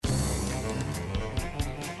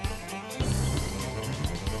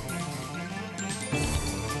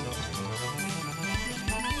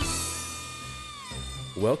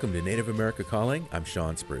Welcome to Native America Calling. I'm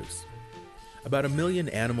Sean Spruce. About 1 million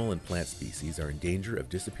animal and plant species are in danger of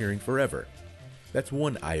disappearing forever. That's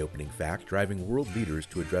one eye-opening fact driving world leaders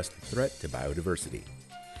to address the threat to biodiversity.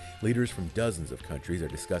 Leaders from dozens of countries are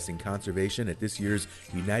discussing conservation at this year's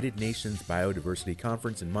United Nations Biodiversity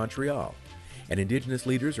Conference in Montreal, and Indigenous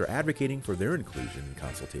leaders are advocating for their inclusion in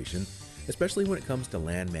consultation, especially when it comes to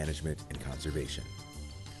land management and conservation.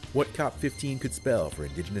 What COP15 could spell for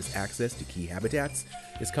Indigenous access to key habitats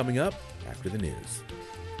is coming up after the news.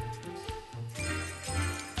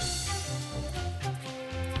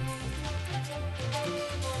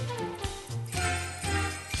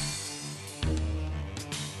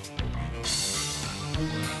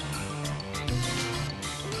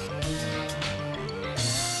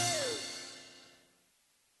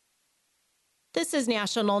 This is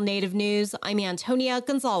National Native News. I'm Antonia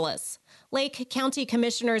Gonzalez. Lake County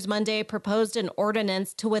Commissioners Monday proposed an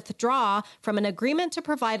ordinance to withdraw from an agreement to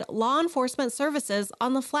provide law enforcement services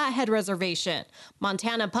on the Flathead Reservation.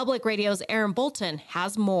 Montana Public Radio's Aaron Bolton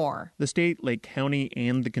has more. The state, Lake County,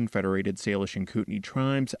 and the Confederated Salish and Kootenai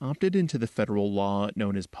tribes opted into the federal law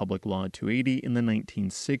known as Public Law 280 in the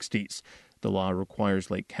 1960s. The law requires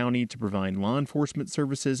Lake County to provide law enforcement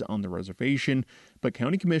services on the reservation, but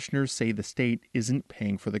county commissioners say the state isn't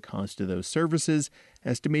paying for the cost of those services,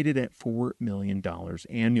 estimated at $4 million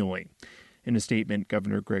annually. In a statement,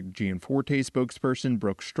 Governor Greg Gianforte spokesperson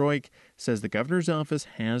Brooke Stroik says the governor's office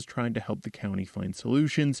has tried to help the county find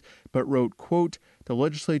solutions, but wrote, quote, "The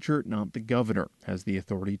legislature, not the governor, has the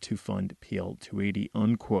authority to fund PL 280,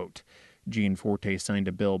 unquote. Gianforte signed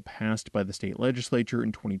a bill passed by the state legislature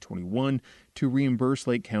in 2021 to reimburse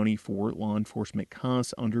Lake County for law enforcement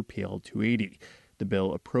costs under PL 280. The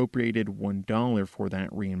bill appropriated $1 for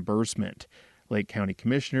that reimbursement. Lake County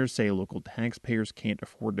commissioners say local taxpayers can't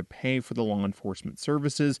afford to pay for the law enforcement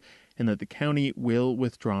services and that the county will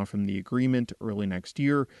withdraw from the agreement early next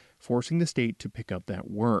year, forcing the state to pick up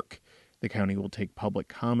that work. The county will take public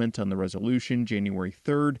comment on the resolution January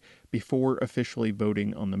 3rd before officially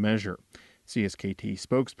voting on the measure. CSKT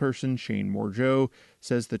spokesperson Shane Morgeau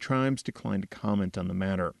says the tribes declined to comment on the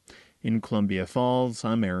matter. In Columbia Falls,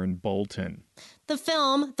 I'm Aaron Bolton. The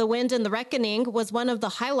film, The Wind and the Reckoning, was one of the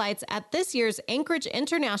highlights at this year's Anchorage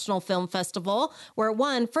International Film Festival, where it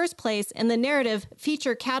won first place in the narrative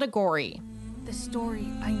feature category. The story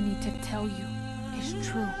I need to tell you is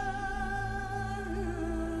true.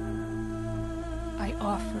 I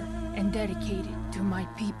offer and dedicate it to my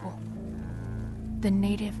people, the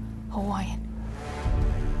Native Hawaiian.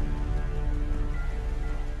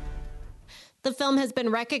 The film has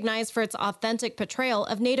been recognized for its authentic portrayal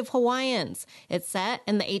of Native Hawaiians. It's set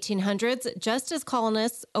in the 1800s, just as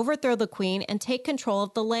colonists overthrow the queen and take control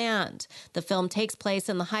of the land. The film takes place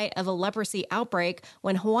in the height of a leprosy outbreak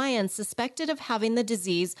when Hawaiians suspected of having the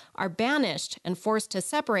disease are banished and forced to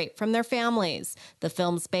separate from their families. The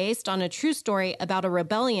film's based on a true story about a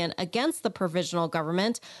rebellion against the provisional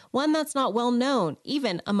government, one that's not well known,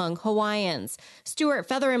 even among Hawaiians. Stuart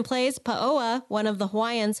Featherin plays Paoa, one of the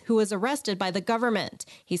Hawaiians who was arrested by the government.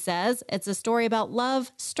 He says it's a story about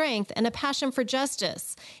love, strength, and a passion for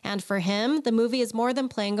justice. And for him, the movie is more than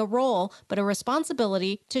playing a role, but a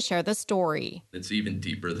responsibility to share the story. It's even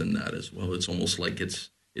deeper than that as well. It's almost like it's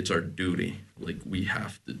our duty, like we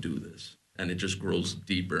have to do this. And it just grows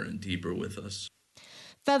deeper and deeper with us.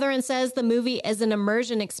 Featherin says the movie is an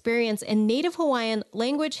immersion experience in Native Hawaiian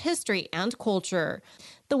language, history, and culture.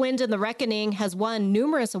 The Wind and the Reckoning has won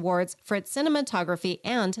numerous awards for its cinematography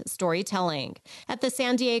and storytelling. At the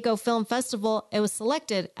San Diego Film Festival, it was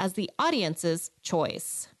selected as the audience's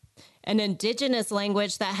choice. An indigenous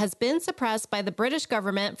language that has been suppressed by the British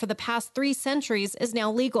government for the past 3 centuries is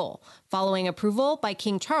now legal, following approval by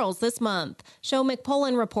King Charles this month. Joe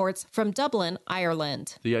McPolin reports from Dublin,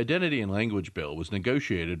 Ireland. The Identity and Language Bill was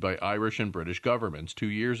negotiated by Irish and British governments 2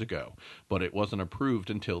 years ago, but it wasn't approved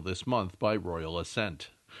until this month by royal assent.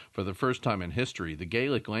 For the first time in history, the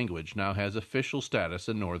Gaelic language now has official status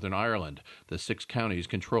in Northern Ireland, the 6 counties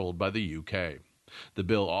controlled by the UK. The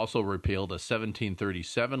bill also repealed a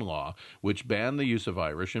 1737 law which banned the use of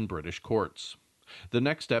Irish in British courts. The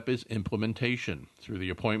next step is implementation, through the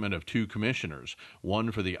appointment of 2 commissioners,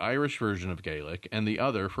 one for the Irish version of Gaelic and the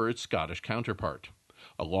other for its Scottish counterpart.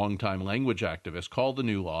 A longtime language activist called the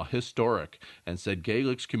new law historic and said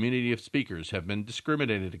Gaelic's community of speakers have been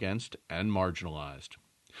discriminated against and marginalized.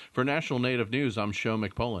 For National Native News, I'm Joe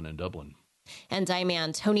McPolin in Dublin. And I'm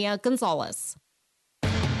Antonia Gonzalez.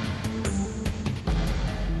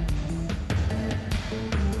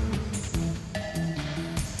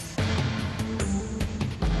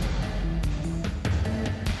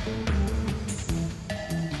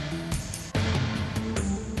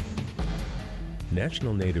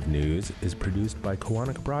 National Native News is produced by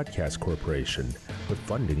Koahnic Broadcast Corporation, with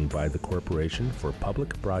funding by the Corporation for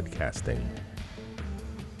Public Broadcasting.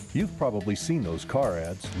 You've probably seen those car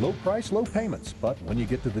ads. Low price, low payments. But when you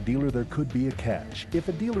get to the dealer, there could be a catch. If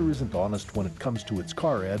a dealer isn't honest when it comes to its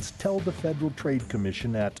car ads, tell the Federal Trade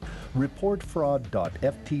Commission at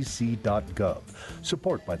reportfraud.ftc.gov.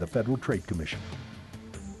 Support by the Federal Trade Commission.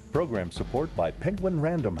 Program support by Penguin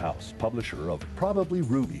Random House, publisher of Probably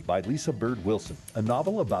Ruby by Lisa Bird Wilson, a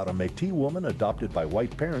novel about a Métis woman adopted by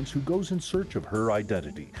white parents who goes in search of her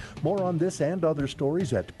identity. More on this and other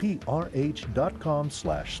stories at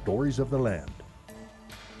prh.com/stories of the land.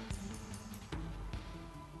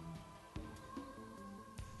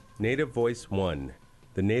 Native Voice One,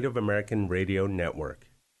 the Native American Radio Network.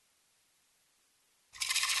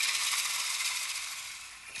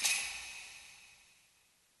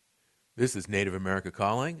 This is Native America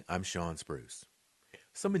Calling. I'm Sean Spruce.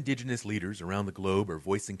 Some Indigenous leaders around the globe are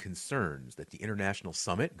voicing concerns that the international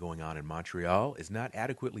summit going on in Montreal is not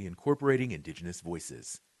adequately incorporating Indigenous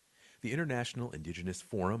voices. The International Indigenous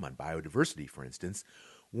Forum on Biodiversity, for instance,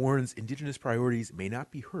 warns Indigenous priorities may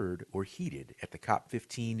not be heard or heeded at the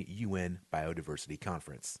COP15 UN Biodiversity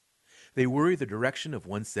Conference. They worry the direction of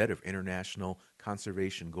one set of international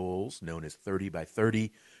conservation goals, known as 30 by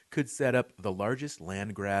 30, could set up the largest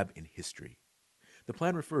land grab in history. The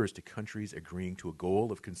plan refers to countries agreeing to a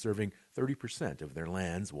goal of conserving 30% of their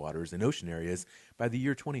lands, waters, and ocean areas by the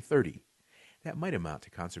year 2030. That might amount to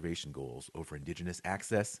conservation goals over Indigenous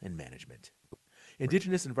access and management.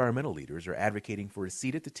 Indigenous environmental leaders are advocating for a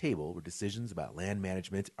seat at the table where decisions about land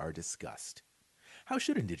management are discussed. How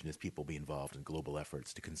should Indigenous people be involved in global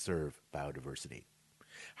efforts to conserve biodiversity?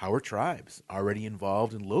 How are tribes already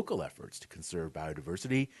involved in local efforts to conserve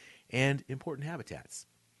biodiversity and important habitats?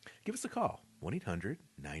 Give us a call,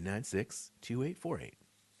 1-800-996-2848.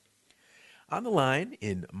 On the line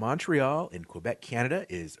in Montreal in Quebec, Canada,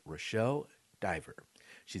 is Rochelle Diver.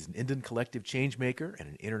 She's an Indian collective changemaker and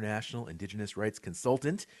an international Indigenous rights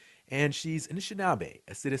consultant, and she's Anishinaabe,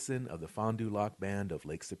 a citizen of the Fond du Lac Band of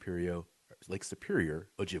Lake Superior,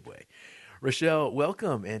 Ojibwe. Rochelle,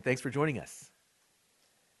 welcome, and thanks for joining us.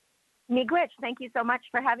 Miigwech, thank you so much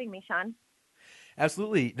for having me, Sean.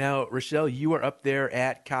 Absolutely. Now, Rochelle, you are up there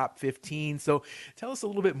at COP15, so tell us a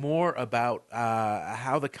little bit more about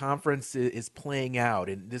how the conference is playing out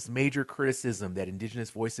and this major criticism that Indigenous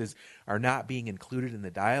voices are not being included in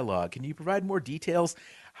the dialogue. Can you provide more details?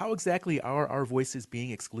 How exactly are our voices being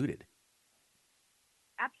excluded?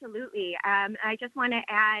 Absolutely. I just want to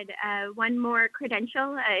add one more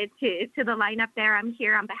credential to the lineup there. I'm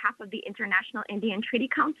here on behalf of the International Indian Treaty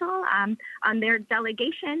Council on their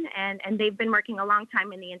delegation, and they've been working a long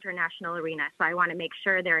time in the international arena, so I want to make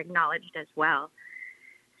sure they're acknowledged as well.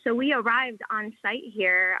 So we arrived on site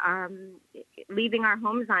here, leaving our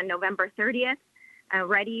homes on November 30th,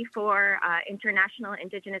 ready for International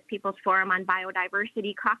Indigenous Peoples Forum on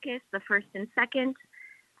Biodiversity Caucus, the first and second.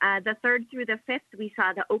 The 3rd through the 5th, we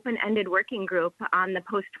saw the open-ended working group on the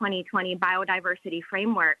post-2020 biodiversity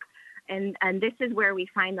framework. And this is where we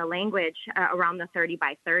find the language around the 30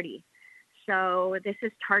 by 30. So this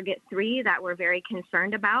is target 3 that we're very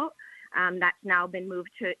concerned about. That's now been moved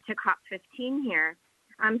to COP15 here.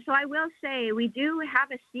 So I will say we do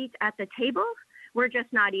have a seat at the table. We're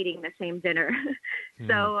just not eating the same dinner.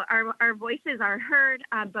 So our voices are heard,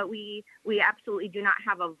 but we absolutely do not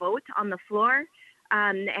have a vote on the floor.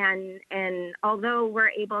 And although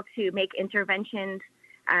we're able to make interventions,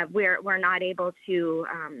 we're not able to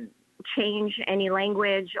change any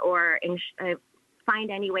language or find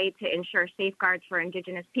any way to ensure safeguards for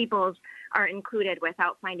Indigenous peoples are included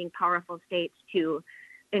without finding powerful states to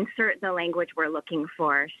insert the language we're looking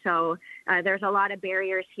for. So there's a lot of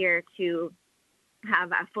barriers here to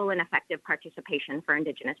have a full and effective participation for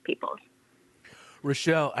Indigenous peoples.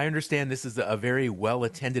 Rochelle, I understand this is a very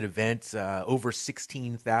well-attended event, over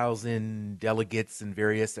 16,000 delegates and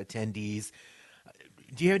various attendees.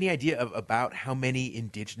 Do you have any idea about how many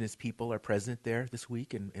Indigenous people are present there this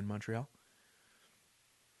week in Montreal?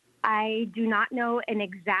 I do not know an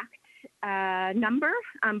exact number,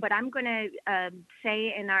 but I'm going to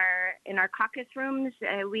say in our caucus rooms,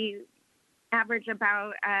 we average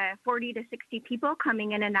about 40 to 60 people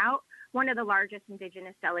coming in and out. One of the largest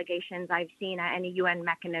Indigenous delegations I've seen at any UN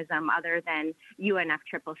mechanism other than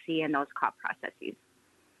UNFCCC and those COP processes.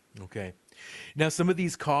 Okay. Now, some of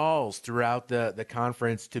these calls throughout the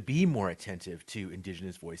conference to be more attentive to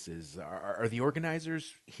Indigenous voices, are the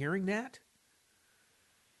organizers hearing that?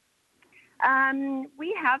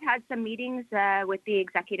 We have had some meetings with the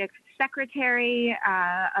executive secretary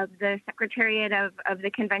of the Secretariat of the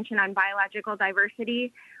Convention on Biological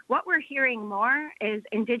Diversity. What we're hearing more is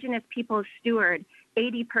Indigenous peoples steward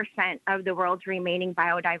 80% of the world's remaining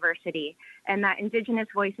biodiversity, and that Indigenous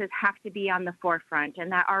voices have to be on the forefront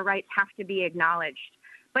and that our rights have to be acknowledged.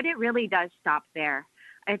 But it really does stop there.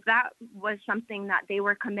 If that was something that they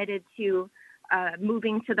were committed to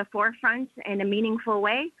moving to the forefront in a meaningful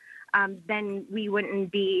way, then we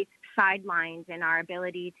wouldn't be sidelined in our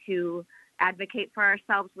ability to advocate for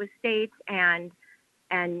ourselves with states, and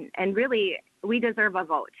really we deserve a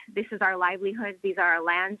vote. This is our livelihood. These are our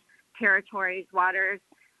lands, territories, waters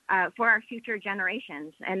for our future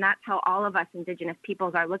generations, and that's how all of us Indigenous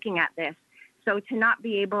peoples are looking at this. So to not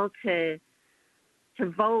be able to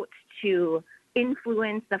vote, to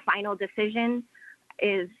influence the final decision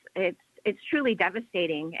it's truly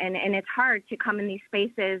devastating, and it's hard to come in these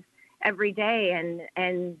spaces every day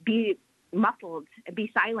and be muffled,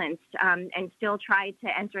 be silenced, and still try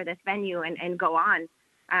to enter this venue and go on.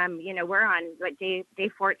 We're on day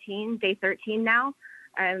 14, day 13 now.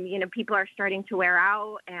 People are starting to wear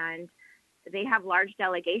out, and they have large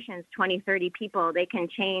delegations, 20, 30 people. They can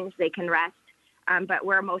change, they can rest, but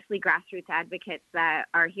we're mostly grassroots advocates that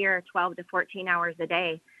are here 12 to 14 hours a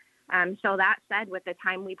day. So that said, with the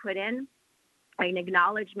time we put in, an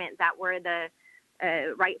acknowledgement that we're the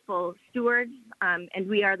rightful stewards, and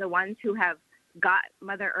we are the ones who have got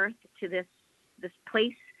Mother Earth to this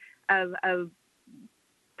place of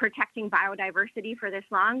protecting biodiversity for this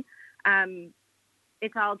long.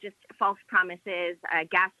 It's all just false promises,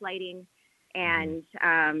 gaslighting, and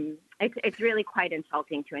it's really quite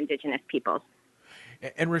insulting to Indigenous peoples.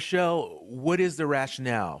 And Rochelle, what is the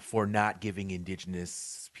rationale for not giving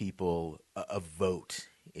Indigenous people a vote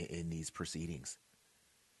in these proceedings?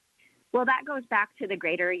 Well, that goes back to the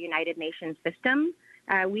greater United Nations system.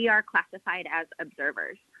 We are classified as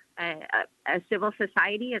observers. A civil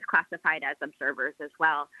society is classified as observers as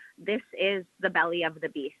well. This is the belly of the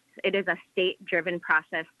beast. It is a state-driven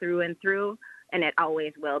process through and through, and it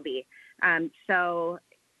always will be. So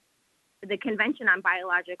the Convention on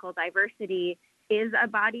Biological Diversity is a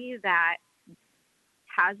body that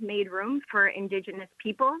has made room for Indigenous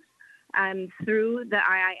peoples through the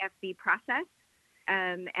IIFB process,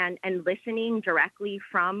 and listening directly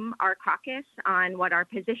from our caucus on what our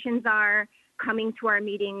positions are, coming to our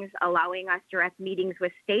meetings, allowing us direct meetings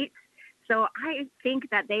with states. So I think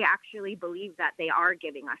that they actually believe that they are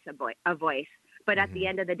giving us a voice. But at the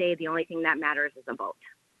end of the day, the only thing that matters is a vote.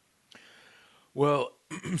 Well,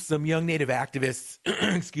 some young Native activists,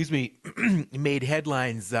 made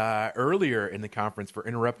headlines earlier in the conference for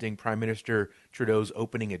interrupting Prime Minister Trudeau's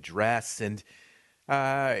opening address, and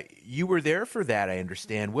you were there for that, I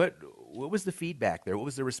understand. What was the feedback there? What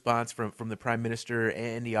was the response from the Prime Minister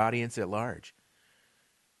and the audience at large?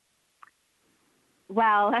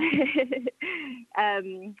 Well,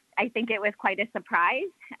 I think it was quite a surprise,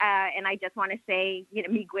 and I just want to say,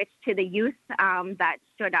 miigwech to the youth that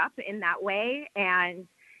stood up in that way and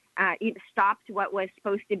stopped what was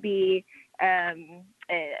supposed to be an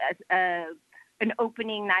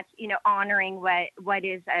opening that's honoring what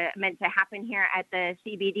is meant to happen here at the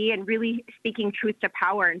CBD, and really speaking truth to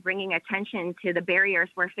power and bringing attention to the barriers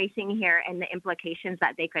we're facing here and the implications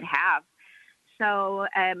that they could have. So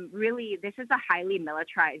really, this is a highly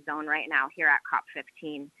militarized zone right now here at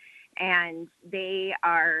COP15, and they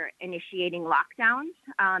are initiating lockdowns.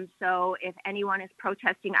 So if anyone is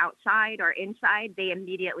protesting outside or inside, they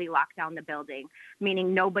immediately lock down the building,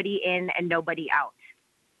 meaning nobody in and nobody out.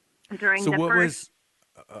 Go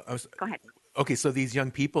ahead. Okay, so these young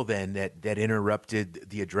people then that interrupted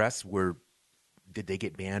the address, did they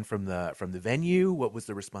get banned from the venue? What was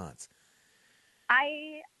the response?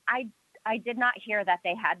 I did not hear that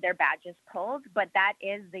they had their badges pulled, but that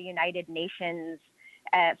is the United Nations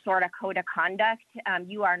sort of code of conduct.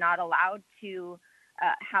 You are not allowed to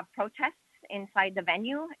have protests inside the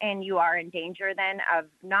venue, and you are in danger then of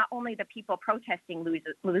not only the people protesting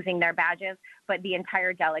losing their badges, but the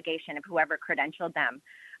entire delegation of whoever credentialed them.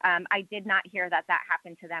 I did not hear that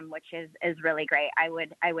happened to them, which is really great. I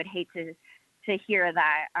would hate to hear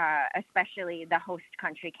that, especially the host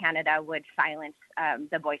country, Canada, would silence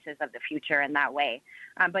the voices of the future in that way.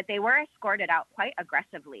 But they were escorted out quite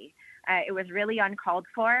aggressively. It was really uncalled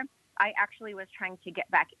for. I actually was trying to get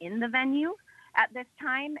back in the venue at this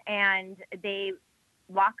time, and they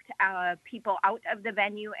locked people out of the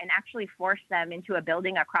venue and actually forced them into a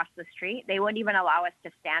building across the street. They wouldn't even allow us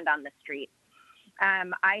to stand on the street.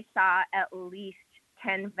 I saw at least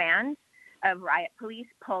 10 vans of riot police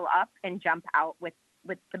pull up and jump out with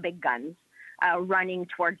the big guns. running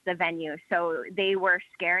towards the venue. So they were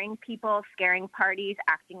scaring people, scaring parties,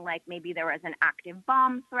 acting like maybe there was an active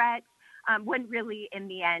bomb threat, when really in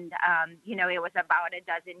the end, it was about a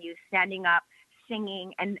dozen youth standing up,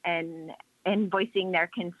 singing and voicing their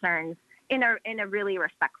concerns in a really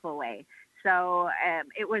respectful way. So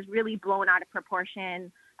it was really blown out of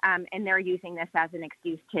proportion, and they're using this as an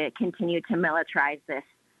excuse to continue to militarize this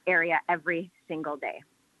area every single day.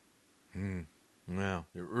 Wow,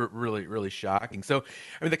 really, really shocking. So,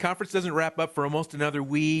 the conference doesn't wrap up for almost another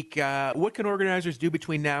week. What can organizers do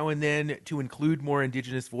between now and then to include more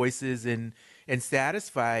Indigenous voices and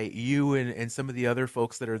satisfy you and some of the other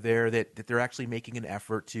folks that are there that they're actually making an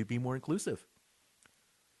effort to be more inclusive?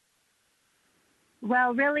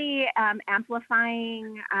 Well, really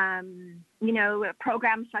amplifying,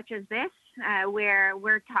 programs such as this, where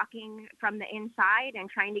we're talking from the inside and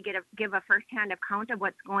trying to give a firsthand account of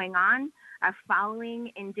what's going on,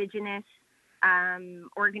 following Indigenous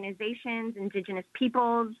organizations, Indigenous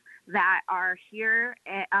peoples that are here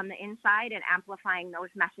on the inside and amplifying those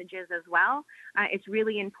messages as well. It's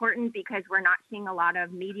really important because we're not seeing a lot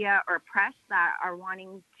of media or press that are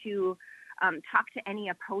wanting to talk to any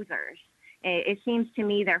opposers. It seems to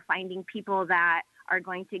me they're finding people that are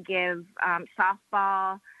going to give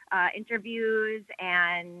softball interviews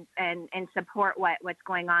and support what's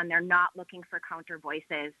going on. They're not looking for counter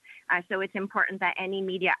voices. So it's important that any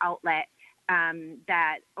media outlet and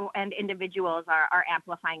individuals are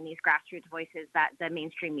amplifying these grassroots voices that the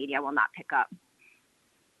mainstream media will not pick up.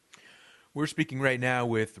 We're speaking right now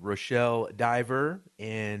with Rochelle Diver,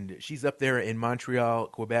 and she's up there in Montreal,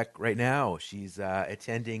 Quebec right now. She's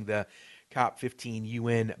attending the COP15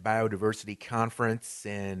 UN Biodiversity Conference,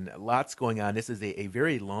 and lots going on. This is a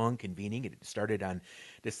very long convening. It started on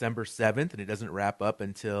December 7th, and it doesn't wrap up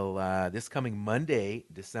until this coming Monday,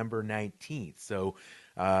 December 19th. So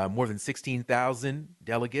more than 16,000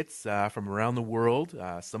 delegates from around the world,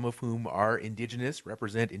 some of whom are Indigenous,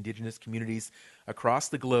 represent Indigenous communities across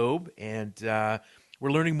the globe. And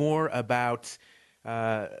we're learning more about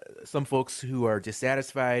some folks who are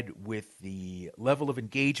dissatisfied with the level of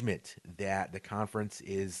engagement that the conference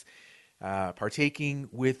is partaking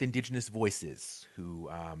with Indigenous voices who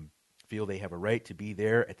feel they have a right to be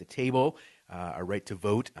there at the table, a right to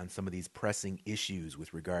vote on some of these pressing issues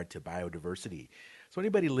with regard to biodiversity. So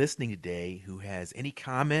anybody listening today who has any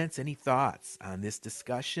comments, any thoughts on this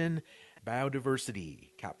discussion,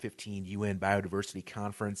 biodiversity, COP15 UN Biodiversity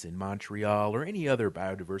Conference in Montreal, or any other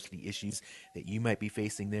biodiversity issues that you might be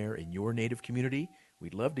facing there in your Native community,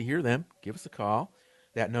 we'd love to hear them. Give us a call.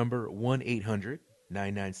 That number,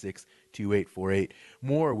 1-800-996-2848.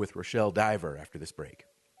 More with Rochelle Diver after this break.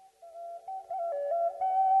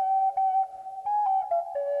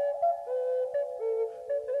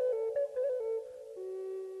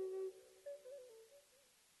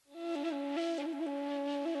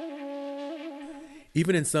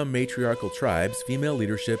 Even in some matriarchal tribes, female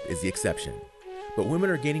leadership is the exception. But women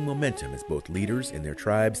are gaining momentum as both leaders in their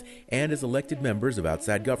tribes and as elected members of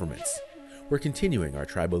outside governments. We're continuing our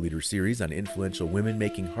Tribal Leader series on influential women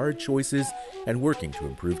making hard choices and working to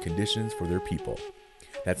improve conditions for their people.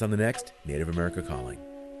 That's on the next Native America Calling.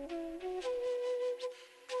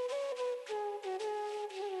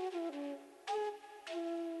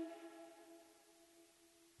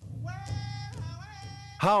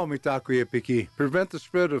 How, Mitakuye Piki? Prevent the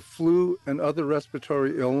spread of flu and other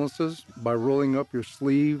respiratory illnesses by rolling up your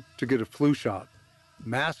sleeve to get a flu shot.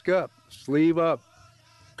 Mask up, sleeve up.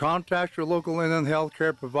 Contact your local inland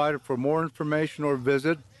healthcare provider for more information or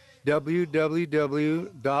visit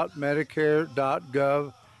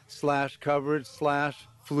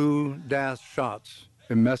www.medicare.gov/coverage/flu-shots.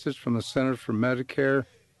 A message from the Centers for Medicare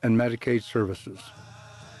and Medicaid Services.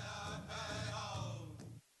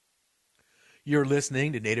 You're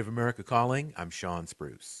listening to Native America Calling. I'm Sean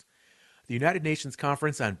Spruce. The United Nations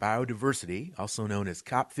Conference on Biodiversity, also known as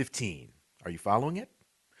COP15. Are you following it?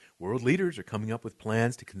 World leaders are coming up with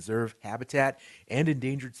plans to conserve habitat and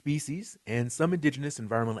endangered species, and some Indigenous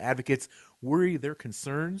environmental advocates worry their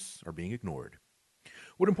concerns are being ignored.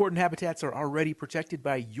 What important habitats are already protected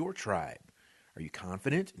by your tribe? Are you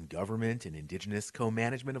confident in government and Indigenous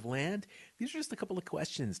co-management of land? These are just a couple of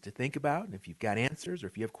questions to think about. And if you've got answers or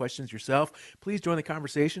if you have questions yourself, please join the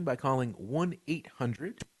conversation by calling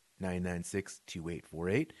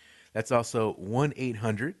 1-800-996-2848. That's also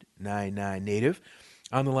 1-800-99-NATIVE.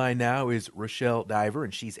 On the line now is Rochelle Diver,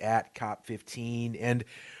 and she's at COP15. And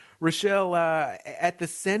Rochelle, at the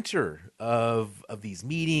center of these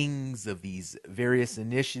meetings, of these various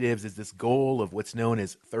initiatives, is this goal of what's known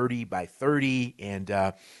as 30 by 30, and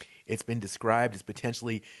it's been described as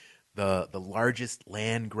potentially the largest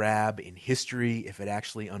land grab in history if it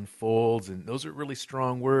actually unfolds. And those are really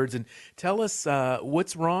strong words. And tell us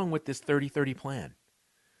what's wrong with this 30/30 plan.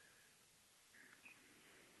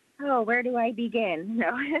 Oh, where do I begin?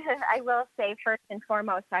 No, I will say first and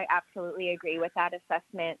foremost, I absolutely agree with that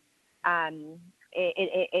assessment.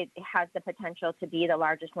 It has the potential to be the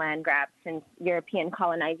largest land grab since European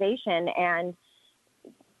colonization. And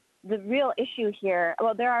the real issue here,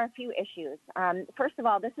 well, there are a few issues. First of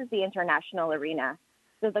all, this is the international arena.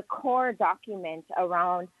 So the core document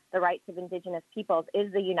around the rights of Indigenous peoples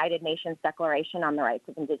is the United Nations Declaration on the Rights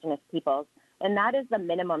of Indigenous Peoples. And that is the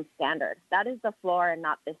minimum standard. That is the floor and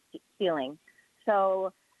not the ceiling.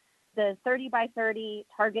 So the 30x30,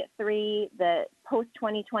 Target 3, the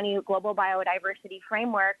post-2020 Global Biodiversity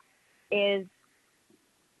Framework is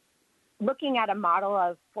looking at a model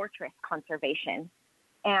of fortress conservation.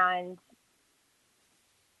 And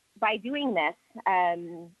by doing this,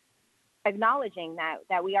 acknowledging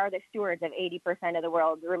that we are the stewards of 80% of the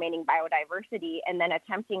world's remaining biodiversity and then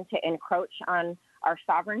attempting to encroach on our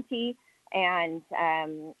sovereignty and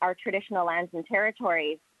our traditional lands and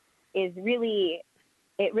territories it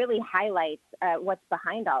really highlights what's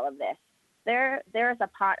behind all of this. There's a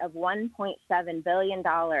pot of $1.7 billion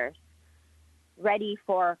ready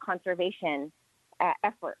for conservation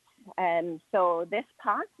efforts. So this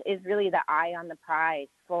pot is really the eye on the prize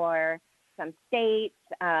for some states,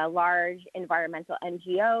 large environmental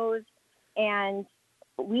NGOs, and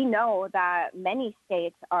we know that many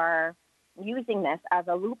states are using this as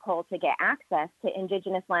a loophole to get access to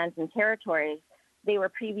Indigenous lands and territories they were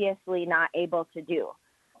previously not able to do.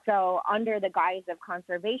 So under the guise of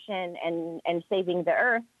conservation and saving the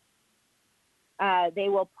earth, they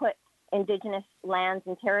will put Indigenous lands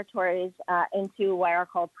and territories into what are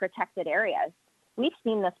called protected areas. We've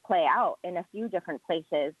seen this play out in a few different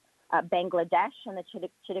places. Bangladesh and the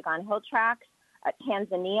Chittagong Hill Tracts,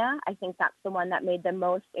 Tanzania, I think that's the one that made the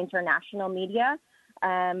most international media,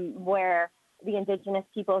 where the Indigenous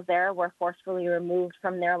peoples there were forcefully removed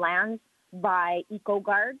from their lands by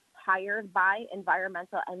eco-guards hired by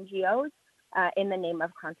environmental NGOs in the name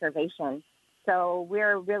of conservation. So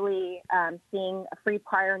we're really seeing a free,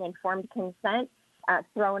 prior, and informed consent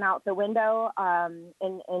thrown out the window.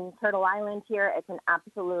 In Turtle Island here, it's an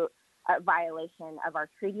absolute violation of our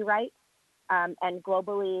treaty rights. And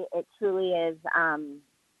globally, it truly is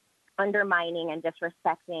undermining and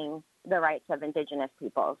disrespecting the rights of Indigenous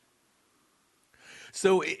peoples.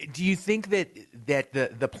 So do you think that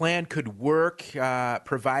the plan could work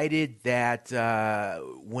provided that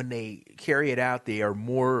when they carry it out, they are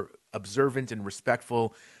more observant and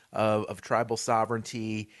respectful of tribal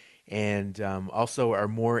sovereignty and also are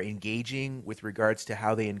more engaging with regards to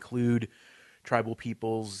how they include tribal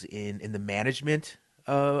peoples in the management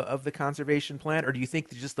of the conservation plan? Or do you think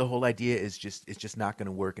that just the whole idea is just not going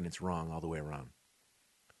to work and it's wrong all the way around?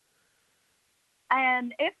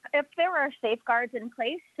 And if there are safeguards in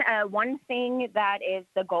place, one thing that is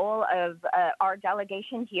the goal of our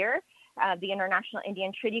delegation here, the International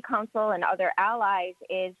Indian Treaty Council and other allies,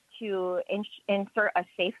 is to insert a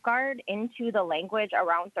safeguard into the language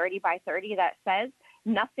around 30x30 that says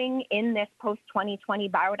nothing in this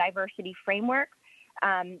post-2020 biodiversity framework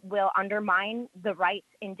will undermine the rights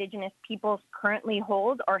Indigenous peoples currently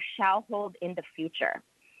hold or shall hold in the future.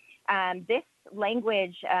 This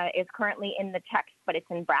language is currently in the text, but it's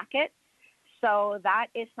in brackets. So that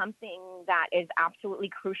is something that is absolutely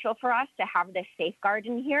crucial for us to have this safeguard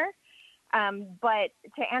in here. But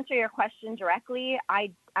to answer your question directly,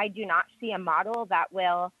 I do not see a model that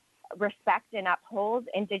will respect and uphold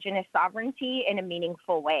Indigenous sovereignty in a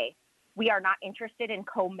meaningful way. We are not interested in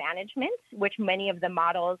co-management, which many of the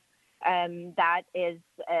models that is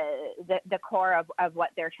the core of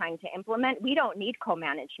what they're trying to implement. We don't need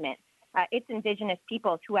co-management. It's Indigenous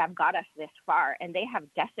peoples who have got us this far, and they have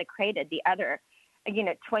desecrated the other.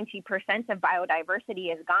 20% of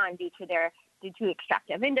biodiversity is gone due to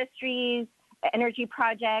extractive industries, energy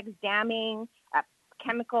projects, damming,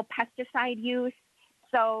 chemical pesticide use.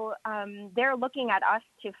 So they're looking at us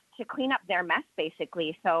to clean up their mess,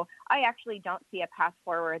 basically. So I actually don't see a path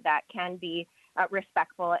forward that can be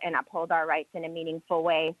respectful and uphold our rights in a meaningful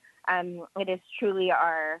way. It is truly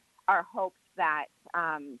our hopes that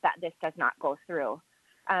this does not go through.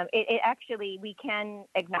 It actually, we can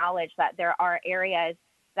acknowledge that there are areas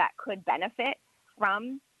that could benefit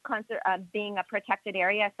from being a protected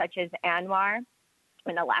area, such as ANWR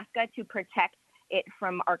in Alaska, to protect it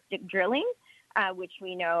from Arctic drilling, which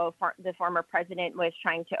we know the former president was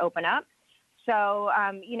trying to open up. So,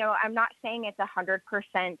 I'm not saying it's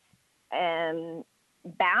 100%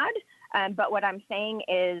 bad, but what I'm saying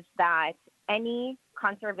is that any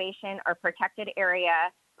conservation or protected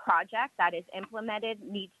area project that is implemented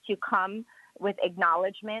needs to come with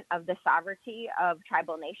acknowledgement of the sovereignty of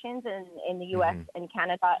tribal nations in the U.S. and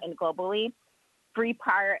Canada and globally,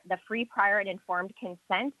 the free, prior, and informed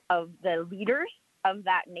consent of the leaders of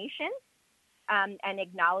that nation, and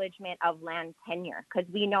acknowledgement of land tenure, because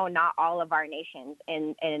we know not all of our nations,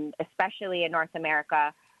 and especially in North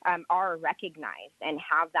America, are recognized and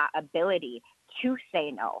have that ability to say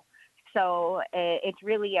no. So it's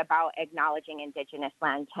really about acknowledging Indigenous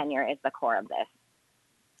land tenure is the core of this.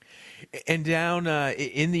 And down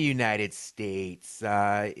in the United States,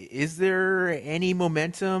 is there any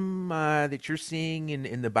momentum that you're seeing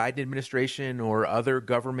in the Biden administration or other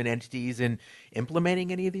government entities in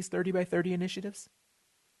implementing any of these 30 by 30 initiatives?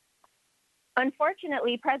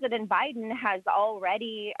 Unfortunately, President Biden has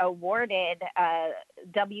already awarded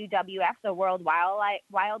WWF, the World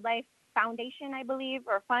Wildlife Foundation, I believe,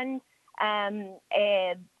 or fund,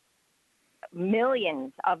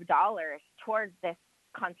 millions of dollars towards this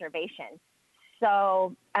conservation.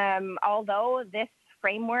 So although this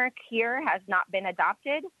framework here has not been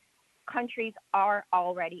adopted, countries are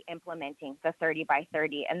already implementing the 30 by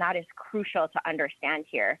 30, and that is crucial to understand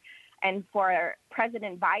here. And for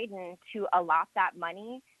President Biden to allot that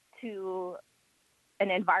money to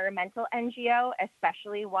an environmental NGO,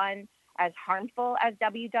 especially one as harmful as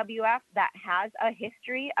WWF that has a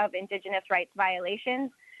history of Indigenous rights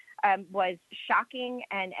violations, was shocking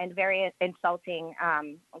and very insulting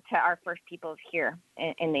to our First Peoples here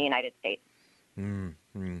in the United States.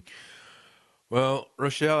 Mm-hmm. Well,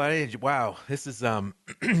 Rochelle, wow, this is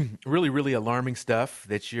really, really alarming stuff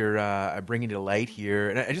that you're bringing to light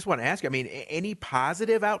here. And I just want to ask you, I mean, any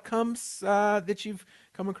positive outcomes that you've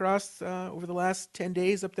come across over the last 10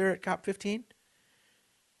 days up there at COP15?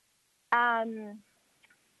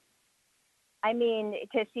 I mean,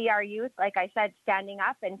 to see our youth, like I said, standing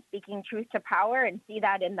up and speaking truth to power, and see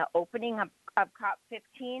that in the opening of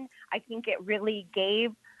COP15, I think it really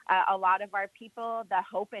gave a lot of our people the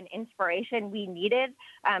hope and inspiration we needed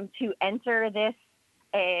to enter this.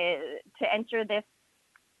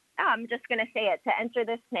 I'm just going to say it, to enter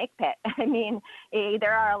this snake pit. I mean,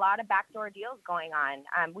 there are a lot of backdoor deals going on.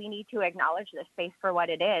 We need to acknowledge this space for what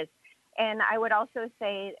it is. And I would also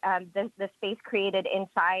say the space created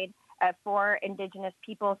inside for Indigenous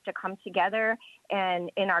peoples to come together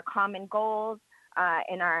and in our common goals,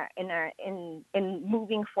 in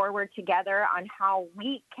moving forward together on how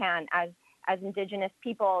we can, as Indigenous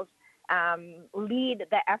peoples, lead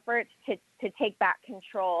the efforts to take back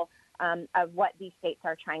control of what these states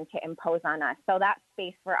are trying to impose on us. So that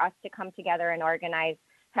space for us to come together and organize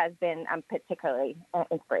has been particularly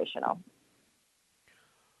inspirational.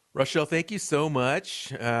 Rochelle, thank you so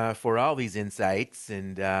much for all these insights.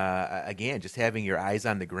 And again, just having your eyes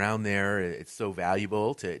on the ground there, it's so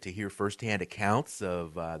valuable to hear firsthand accounts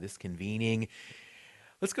of this convening.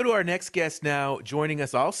 Let's go to our next guest now. Joining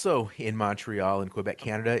us also in Montreal in Quebec,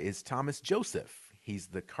 Canada, is Thomas Joseph. He's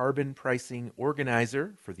the carbon pricing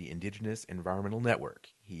organizer for the Indigenous Environmental Network.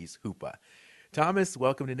 He's HOOPA. Thomas,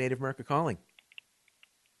 welcome to Native America Calling.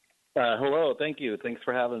 Hello, thank you. Thanks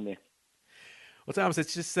for having me. Well, Thomas, it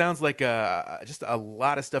just sounds like just a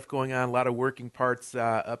lot of stuff going on, a lot of working parts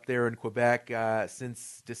up there in Quebec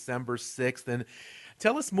since December 6th. And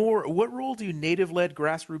tell us more, what role do Native-led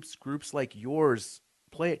grassroots groups like yours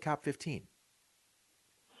play at COP15?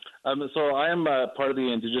 So I am part of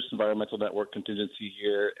the Indigenous Environmental Network contingency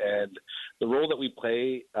here, and the role that we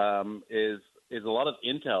play is a lot of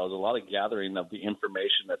intel, is a lot of gathering of the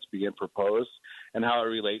information that's being proposed and how it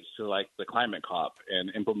relates to like the climate COP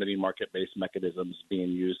and implementing market-based mechanisms being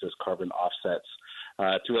used as carbon offsets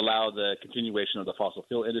to allow the continuation of the fossil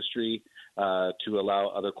fuel industry, to allow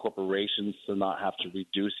other corporations to not have to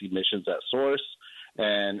reduce emissions at source,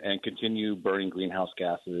 and continue burning greenhouse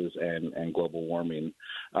gases and global warming.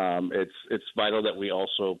 It's vital that we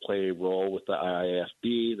also play a role with the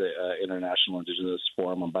IIFB, the International Indigenous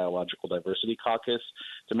Forum on Biological Diversity Caucus,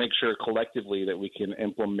 to make sure collectively that we can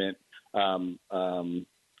implement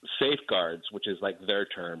safeguards, which is like their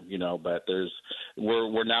term, but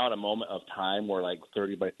we're now at a moment of time where like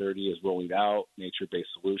 30 by 30 is rolling out. Nature-based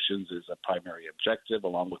solutions is a primary objective,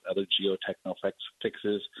 along with other geotechno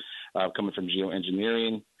fixes coming from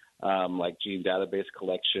geoengineering, like gene database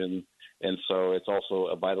collection. And so it's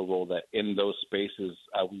also a vital role that in those spaces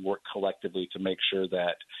we work collectively to make sure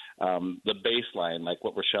that the baseline, like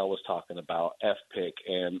what Rochelle was talking about, FPIC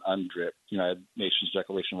and UNDRIP, United Nations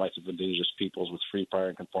Declaration of Rights of Indigenous Peoples with free, prior,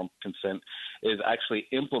 and conformed consent, is actually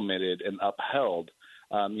implemented and upheld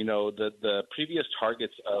The previous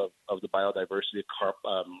targets of the biodiversity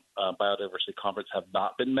conference have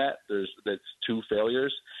not been met. That's 2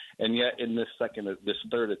 failures, and yet in this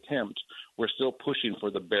third attempt, we're still pushing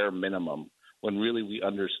for the bare minimum. When really we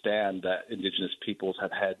understand that Indigenous peoples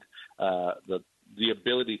have had the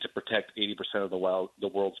ability to protect 80% of the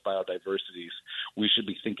world's biodiversities, we should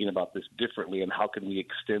be thinking about this differently, and how can we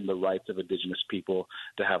extend the rights of Indigenous people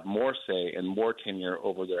to have more say and more tenure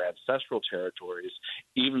over their ancestral territories,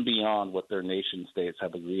 even beyond what their nation states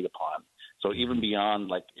have agreed upon. So even beyond,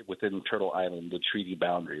 like within Turtle Island, the treaty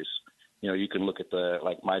boundaries. You can look at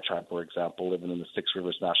my tribe, for example, living in the Six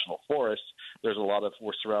Rivers National Forest.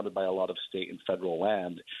 We're surrounded by a lot of state and federal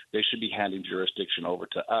land. They should be handing jurisdiction over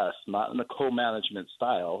to us, not in a co-management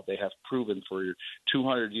style. They have proven for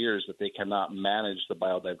 200 years that they cannot manage the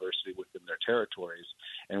biodiversity within their territories,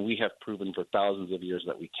 and we have proven for thousands of years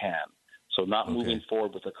that we can. So not moving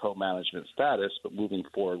forward with a co-management status, but moving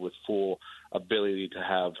forward with full ability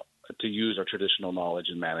to use our traditional knowledge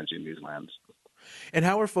in managing these lands. And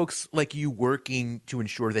how are folks like you working to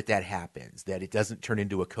ensure that happens, that it doesn't turn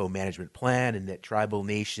into a co-management plan, and that tribal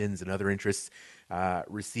nations and other interests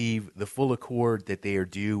receive the full accord that they are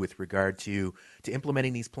due with regard to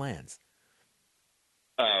implementing these plans?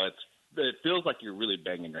 It feels like you're really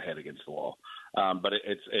banging your head against the wall. But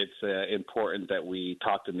it's important that we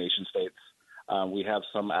talk to nation states. We have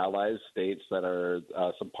some allies states that are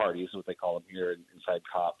some parties, what they call them here inside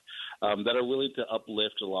COP, that are willing to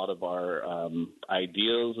uplift a lot of our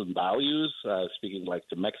ideals and values, speaking like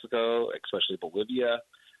to Mexico, especially Bolivia.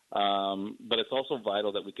 But it's also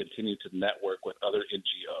vital that we continue to network with other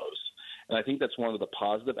NGOs. And I think that's one of the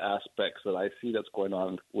positive aspects that I see that's going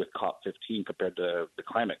on with COP15 compared to the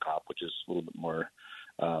climate COP, which is a little bit more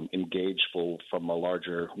engageful from a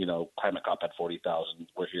larger, climate COP at 40,000.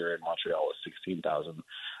 We're here in Montreal at 16,000.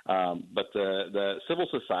 But the civil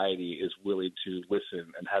society is willing to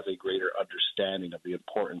listen and has a greater understanding of the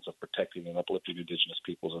importance of protecting and uplifting Indigenous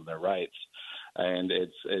peoples and their rights. And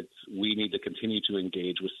we need to continue to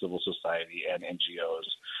engage with civil society and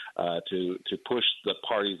NGOs to push the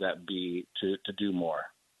parties that be to do more.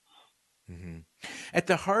 Mm-hmm. At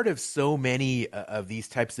the heart of so many of these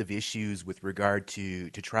types of issues with regard to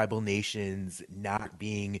tribal nations not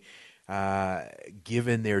being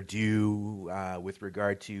given their due, with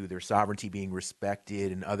regard to their sovereignty being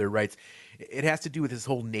respected and other rights, it has to do with this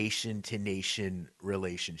whole nation-to-nation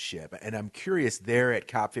relationship. And I'm curious, there at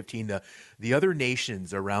COP15, the other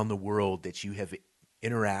nations around the world that you have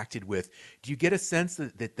interacted with, do you get a sense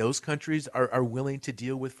that those countries are willing to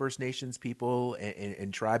deal with First Nations people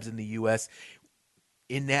and tribes in the U.S.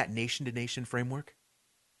 in that nation-to-nation framework?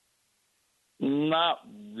 Not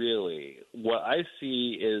really. What I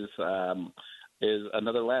see is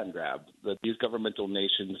another land grab. That these governmental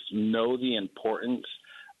nations know the importance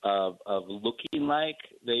of looking like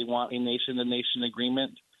they want a nation-to-nation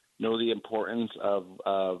agreement, know the importance of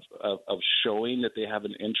showing that they have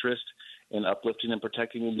an interest in uplifting and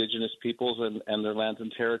protecting Indigenous peoples and their lands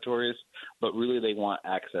and territories, but really they want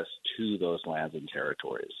access to those lands and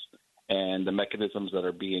territories. And the mechanisms that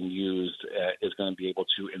are being used is going to be able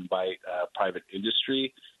to invite private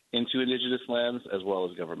industry into Indigenous lands as well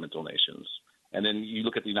as governmental nations. And then you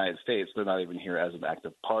look at the United States, they're not even here as an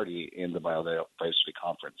active party in the Biodiversity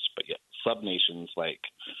Conference, but yet sub-nations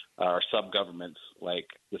or sub-governments like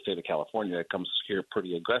the state of California comes here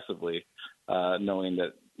pretty aggressively, knowing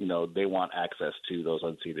that they want access to those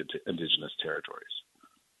unceded Indigenous territories.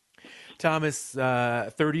 Thomas,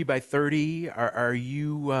 30 by 30, are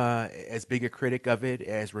you as big a critic of it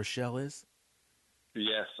as Rochelle is?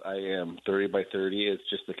 Yes, I am. 30 by 30 is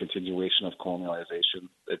just a continuation of colonialization.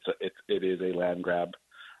 It is a land grab.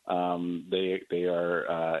 They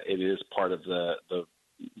are. It is part of the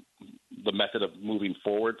method of moving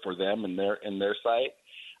forward for them in their site.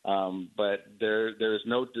 But there is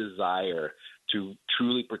no desire to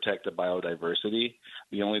truly protect the biodiversity.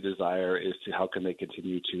 The only desire is to how can they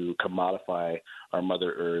continue to commodify our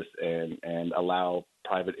Mother Earth and allow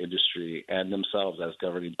private industry and themselves as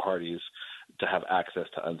governing parties to have access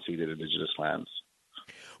to unceded Indigenous lands.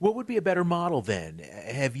 What would be a better model then?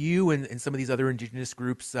 Have you and some of these other Indigenous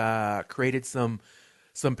groups created some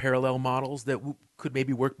parallel models that could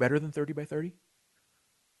maybe work better than 30 by 30?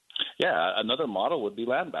 Yeah, another model would be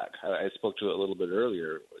land back. I spoke to it a little bit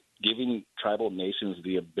earlier, giving tribal nations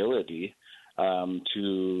the ability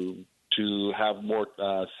to have more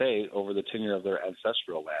say over the tenure of their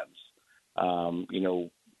ancestral lands.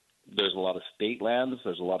 There's a lot of state lands,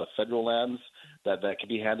 there's a lot of federal lands that can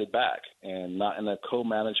be handed back, and not in a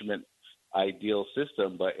co-management ideal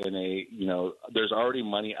system, but in there's already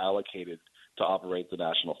money allocated to to operate the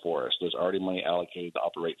national forest. There's already money allocated to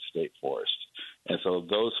operate state forests. And so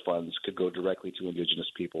those funds could go directly to indigenous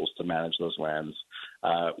peoples to manage those lands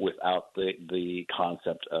without the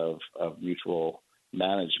concept of mutual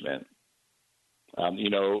management.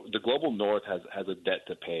 The global north has a debt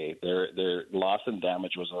to pay. Their loss and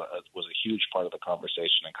damage was a huge part of the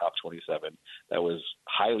conversation in COP27 that was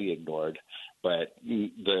highly ignored. But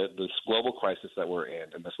this global crisis that we're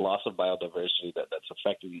in and this loss of biodiversity that's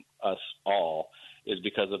affecting us all is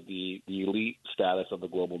because of the elite status of the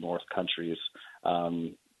global north countries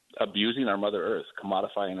abusing our Mother Earth,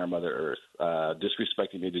 commodifying our Mother Earth,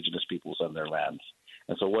 disrespecting indigenous peoples on their lands.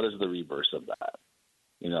 And so what is the reverse of that?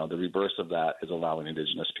 The reverse of that is allowing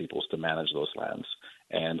indigenous peoples to manage those lands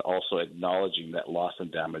and also acknowledging that loss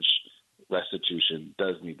and damage restitution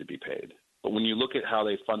does need to be paid. But when you look at how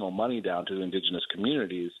they funnel money down to the indigenous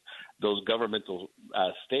communities, those governmental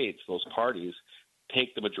states, those parties,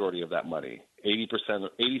 take the majority of that money. 87%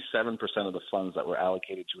 of the funds that were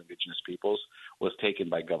allocated to indigenous peoples was taken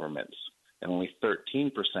by governments, and only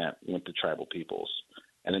 13% went to tribal peoples.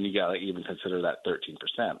 And then you got to even consider that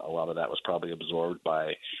 13%. A lot of that was probably absorbed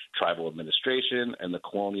by tribal administration and the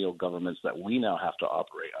colonial governments that we now have to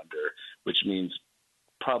operate under, which means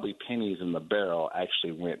probably pennies in the barrel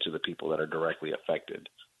actually went to the people that are directly affected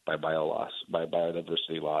by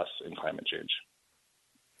biodiversity loss and climate change.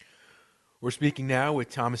 We're speaking now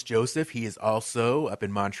with Thomas Joseph. He is also up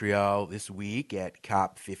in Montreal this week at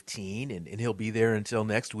COP15, and he'll be there until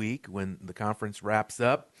next week when the conference wraps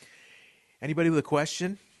up. Anybody with a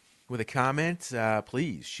question, with a comment,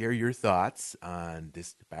 please share your thoughts on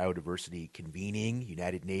this biodiversity convening,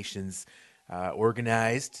 United Nations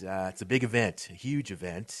organized. It's a big event, a huge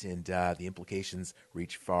event, and the implications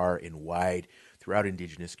reach far and wide throughout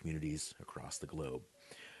indigenous communities across the globe.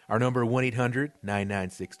 Our number,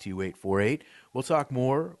 1-800-996-2848. We'll talk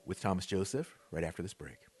more with Thomas Joseph right after this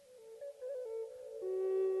break.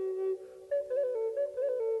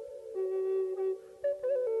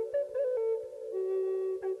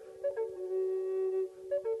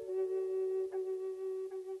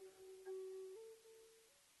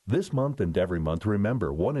 This month and every month,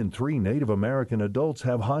 remember, 1 in 3 Native American adults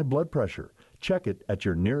have high blood pressure. Check it at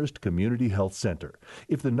your nearest community health center.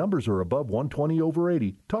 If the numbers are above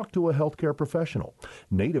 120/80, talk to a healthcare professional.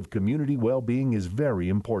 Native community well-being is very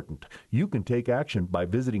important. You can take action by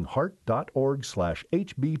visiting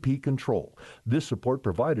heart.org/HBP Control. This support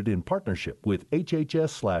provided in partnership with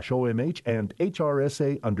HHS/OMH and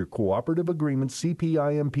HRSA under Cooperative Agreements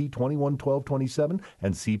CPIMP 211227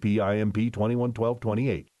 and CPIMP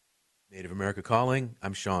 211228. Native America Calling,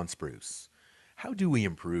 I'm Sean Spruce. How do we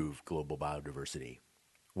improve global biodiversity?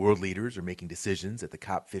 World leaders are making decisions at the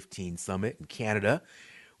COP15 summit in Canada.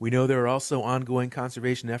 We know there are also ongoing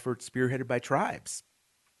conservation efforts spearheaded by tribes.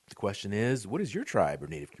 The question is, what is your tribe or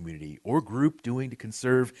Native community or group doing to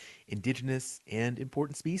conserve indigenous and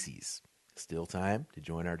important species? Still time to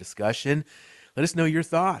join our discussion. Let us know your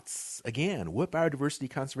thoughts. Again, what biodiversity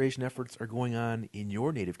conservation efforts are going on in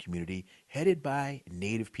your Native community headed by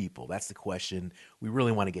Native people? That's the question we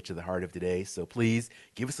really want to get to the heart of today. So please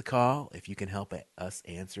give us a call if you can help us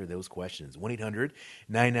answer those questions.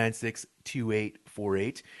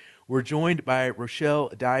 1-800-996-2848. We're joined by Rochelle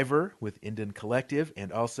Diver with Indian Collective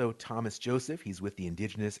and also Thomas Joseph. He's with the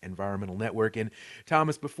Indigenous Environmental Network. And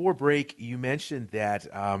Thomas, before break, you mentioned that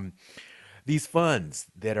these funds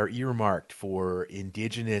that are earmarked for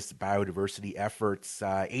indigenous biodiversity efforts,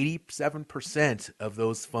 87% of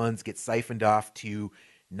those funds get siphoned off to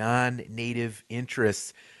non-native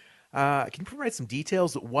interests. Can you provide some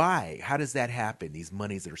details? Why? How does that happen? These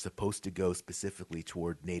monies that are supposed to go specifically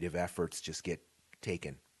toward native efforts just get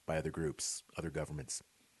taken by other groups, other governments?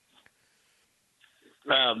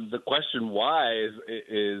 The question why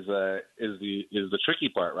is the tricky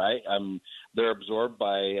part, right? They're absorbed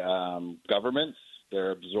by governments. They're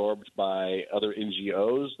absorbed by other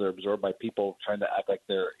NGOs. They're absorbed by people trying to act like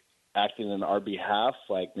they're acting on our behalf,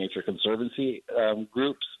 like nature conservancy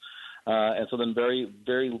groups. And so then very,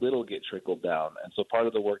 very little get trickled down. And so part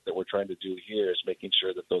of the work that we're trying to do here is making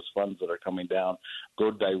sure that those funds that are coming down go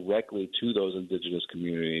directly to those indigenous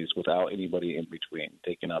communities without anybody in between,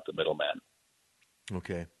 taking out the middleman.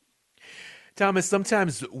 Okay. Thomas,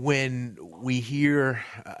 sometimes when we hear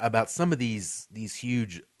about some of these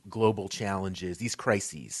huge global challenges, these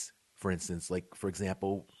crises, for instance, like, for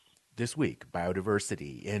example, this week,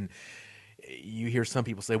 biodiversity, and you hear some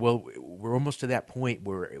people say, well, we're almost to that point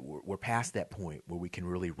where we're past that point where we can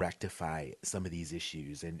really rectify some of these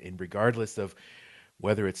issues. And regardless of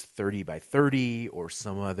whether it's 30 by 30 or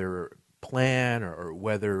some other plan, or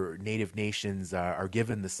whether Native nations are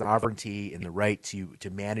given the sovereignty and the right to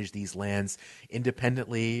manage these lands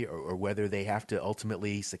independently, or whether they have to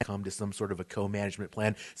ultimately succumb to some sort of a co-management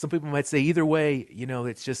plan. Some people might say either way,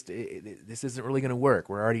 it's just this isn't really going to work.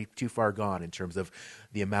 We're already too far gone in terms of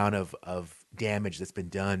the amount of damage that's been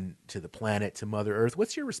done to the planet, to Mother Earth.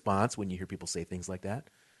 What's your response when you hear people say things like that?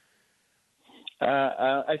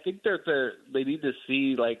 I think they need to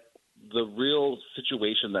see the real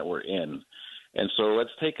situation that we're in. And so let's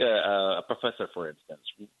take a professor, for instance,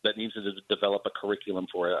 that needs to develop a curriculum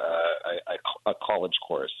for a college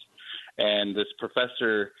course. And this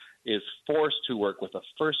professor is forced to work with a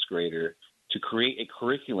first grader to create a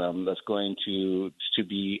curriculum that's going to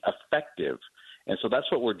be effective. And so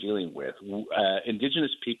that's what we're dealing with. Indigenous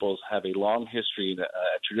peoples have a long history,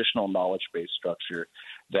 a traditional knowledge-based structure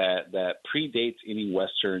that predates any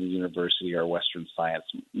Western university or Western science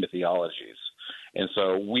mythologies. And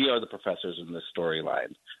so we are the professors in this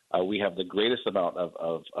storyline. We have the greatest amount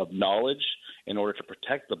of knowledge in order to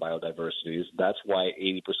protect the biodiversities. That's why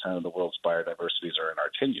 80% of the world's biodiversities are in our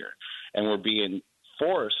tenure. And we're being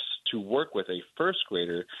forced to work with a first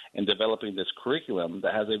grader in developing this curriculum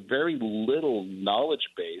that has a very little knowledge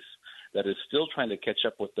base, that is still trying to catch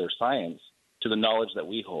up with their science to the knowledge that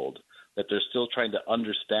we hold, that they're still trying to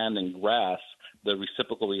understand and grasp the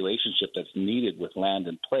reciprocal relationship that's needed with land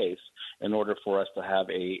and place in order for us to have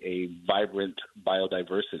a vibrant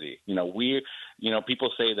biodiversity.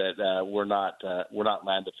 People say that we're not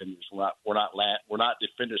land defenders. We're not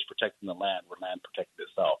defenders protecting the land. We're land protecting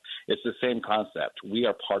itself. It's the same concept. We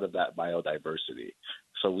are part of that biodiversity.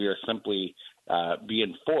 So we are simply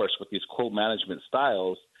being forced with these co-management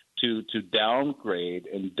styles to downgrade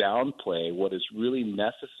and downplay what is really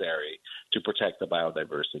necessary to protect the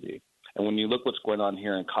biodiversity. And when you look what's going on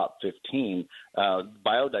here in COP15,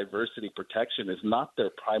 biodiversity protection is not their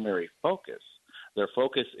primary focus. Their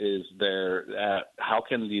focus is how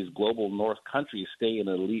can these global north countries stay in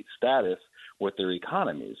elite status with their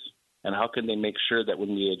economies? And how can they make sure that when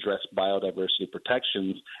we address biodiversity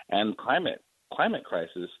protections and climate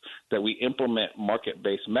crisis, that we implement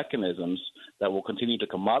market-based mechanisms that will continue to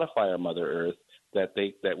commodify our Mother Earth,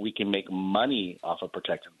 that we can make money off of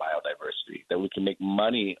protecting biodiversity, that we can make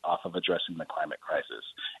money off of addressing the climate crisis,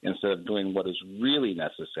 instead of doing what is really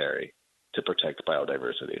necessary to protect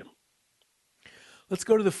biodiversity. Let's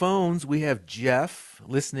go to the phones. We have Jeff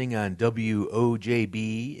listening on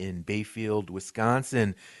WOJB in Bayfield,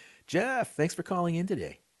 Wisconsin. Jeff, thanks for calling in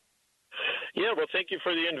today. Yeah, well, thank you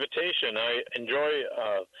for the invitation. I enjoy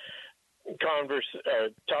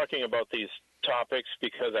talking about these topics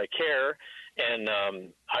because I care, and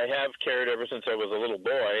I have cared ever since I was a little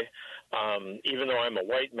boy. Even though I'm a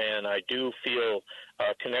white man, I do feel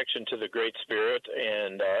a connection to the Great Spirit,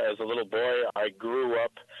 and as a little boy, I grew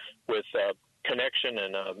up with connection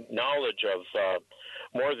and knowledge of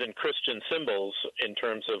more than Christian symbols in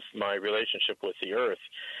terms of my relationship with the earth.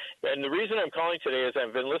 And the reason I'm calling today is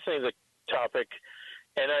I've been listening to the topic,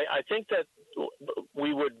 and I think that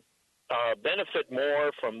we would benefit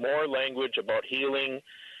more from more language about healing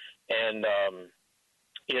and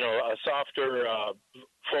a softer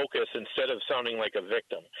focus instead of sounding like a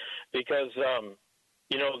victim, because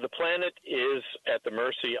the planet is at the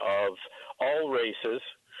mercy of all races,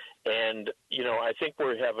 and I think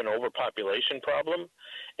we have an overpopulation problem,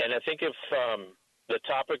 and I think if the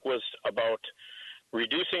topic was about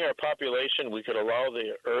reducing our population, we could allow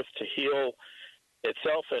the earth to heal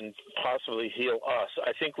itself and possibly heal us.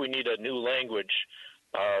 I think we need a new language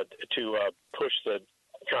to push the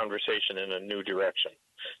conversation in a new direction.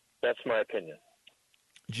 That's my opinion.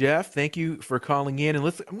 Jeff, thank you for calling in. And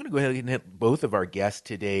I'm going to go ahead and let both of our guests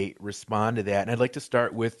today respond to that. And I'd like to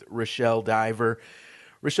start with Rochelle Diver.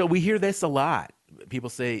 Rochelle, we hear this a lot. People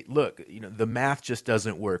say, look, the math just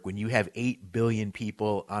doesn't work. When you have 8 billion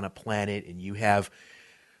people on a planet and you have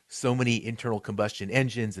so many internal combustion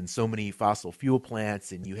engines and so many fossil fuel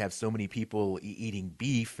plants, and you have so many people eating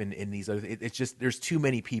beef and these other, it's just, there's too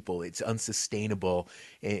many people. It's unsustainable.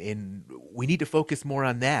 And we need to focus more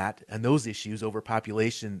on that, on those issues over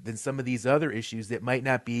population, than some of these other issues that might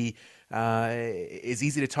not be as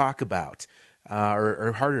easy to talk about.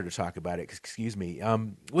 Or harder to talk about it, excuse me.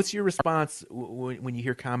 What's your response when you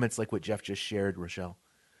hear comments like what Jeff just shared, Rochelle?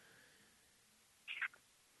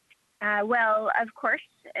 Well, of course,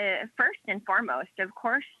 first and foremost, of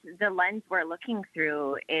course, the lens we're looking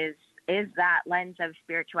through is that lens of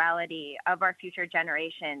spirituality, of our future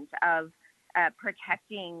generations, of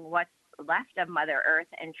protecting what's left of Mother Earth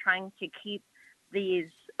and trying to keep these,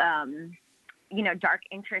 dark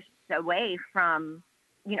interests away from,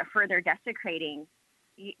 further desecrating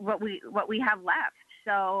what we have left.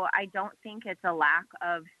 So I don't think it's a lack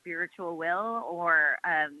of spiritual will or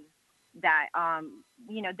that,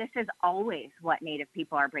 this is always what Native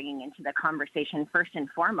people are bringing into the conversation, first and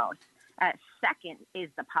foremost. Second is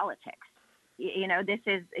the politics. This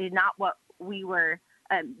is not what we were,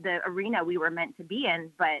 the arena we were meant to be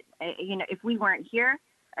in. But, if we weren't here,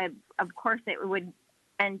 of course it would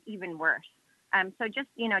end even worse. So just,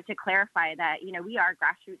 to clarify that, we are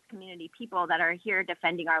grassroots community people that are here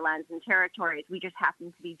defending our lands and territories. We just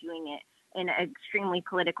happen to be doing it in an extremely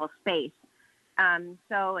political space.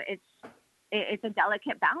 So it's a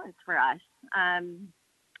delicate balance for us.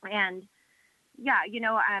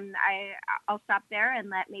 I'll stop there and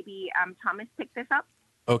let maybe Thomas pick this up.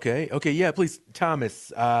 Okay. Yeah, please,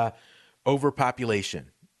 Thomas.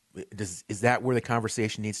 Overpopulation. Is that where the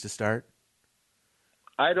conversation needs to start?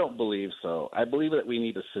 I don't believe so. I believe that we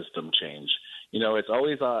need a system change. It's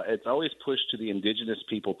always pushed to the indigenous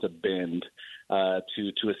people to bend,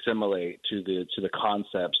 to assimilate to the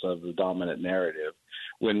concepts of the dominant narrative.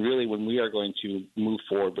 When we are going to move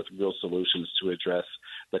forward with real solutions to address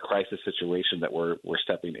the crisis situation that we're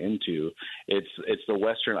stepping into, it's the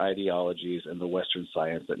Western ideologies and the Western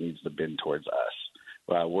science that needs to bend towards us.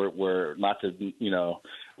 We're not to,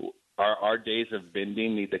 our days of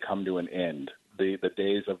bending need to come to an end. The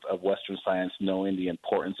days of Western science knowing the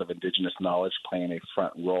importance of indigenous knowledge playing a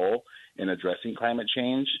front role in addressing climate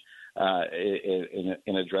change,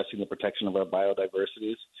 in addressing the protection of our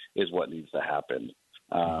biodiversities, is what needs to happen.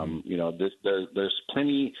 There's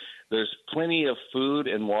plenty of food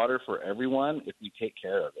and water for everyone if we take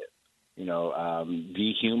care of it.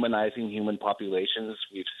 Dehumanizing human populations,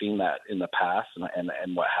 we've seen that in the past,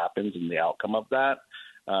 and what happens in the outcome of that.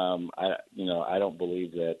 I don't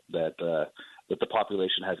believe that the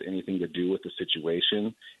population has anything to do with the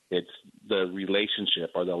situation. It's the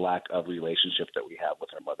relationship or the lack of relationship that we have with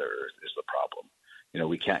our Mother Earth is the problem.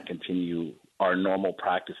 We can't continue our normal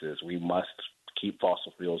practices. We must keep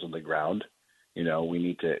fossil fuels in the ground. We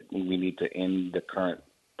need to end the current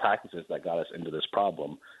practices that got us into this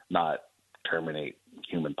problem, not terminate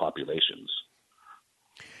human populations.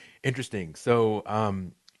 Interesting. So,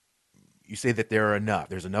 you say that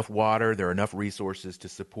there's enough water, there are enough resources to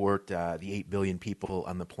support the 8 billion people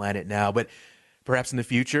on the planet now, but perhaps in the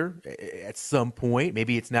future, at some point,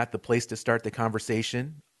 maybe it's not the place to start the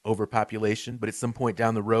conversation, overpopulation, but at some point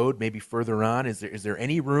down the road, maybe further on, is there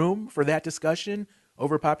any room for that discussion,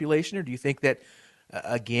 overpopulation, or do you think that,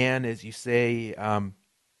 again, as you say,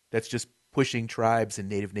 that's just pushing tribes and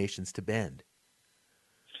Native nations to bend?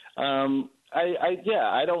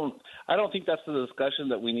 I don't think that's the discussion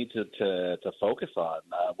that we need to focus on.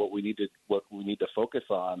 What we need to focus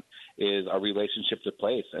on is our relationship to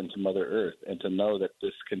place and to Mother Earth, and to know that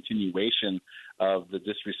this continuation of the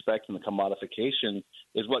disrespect and the commodification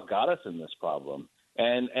is what got us in this problem.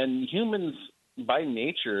 And humans by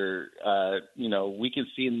nature, we can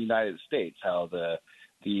see in the United States how the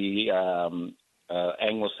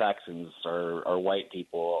Anglo-Saxons or white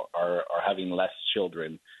people are having less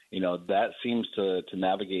children. That seems to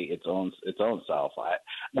navigate its own self.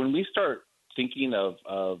 When we start thinking of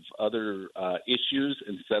other issues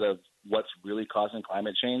instead of what's really causing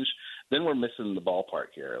climate change, then we're missing the ballpark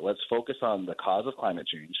here. Let's focus on the cause of climate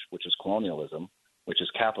change, which is colonialism, which is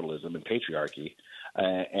capitalism and patriarchy,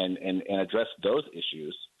 and address those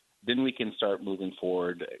issues. Then we can start moving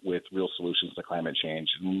forward with real solutions to climate change.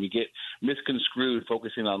 And when we get misconstrued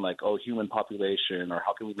focusing on human population, or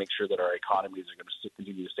how can we make sure that our economies are going to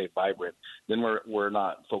continue to stay vibrant, then we're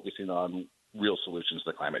not focusing on real solutions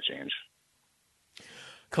to climate change.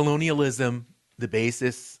 Colonialism, the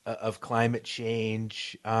basis of climate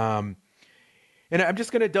change. And I'm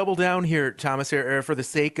just going to double down here, Thomas, for the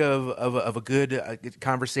sake of a good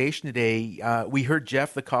conversation today. We heard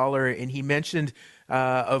Jeff, the caller, and he mentioned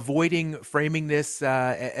avoiding framing this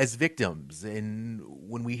as victims. And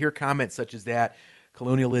when we hear comments such as that,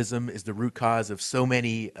 colonialism is the root cause of so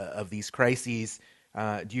many of these crises.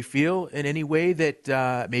 Do you feel in any way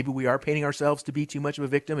that maybe we are painting ourselves to be too much of a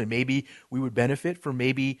victim, and maybe we would benefit from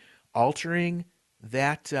maybe altering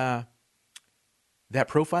that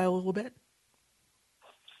profile a little bit?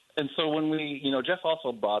 And so when Jeff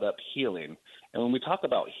also brought up healing. And when we talk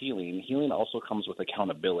about healing also comes with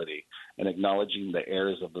accountability and acknowledging the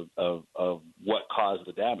errors of what caused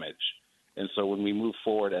the damage. And so when we move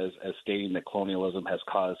forward as stating that colonialism has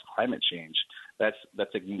caused climate change, that's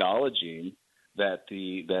acknowledging that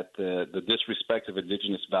the disrespect of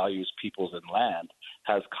indigenous values, peoples, and land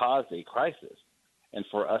has caused a crisis. And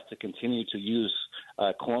for us to continue to use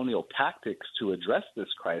colonial tactics to address this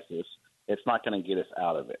crisis, it's not going to get us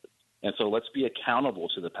out of it. And so let's be accountable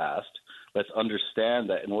to the past. Let's understand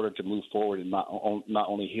that in order to move forward and not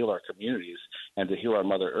only heal our communities and to heal our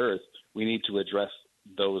Mother Earth, we need to address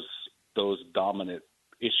those dominant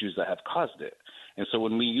issues that have caused it. And so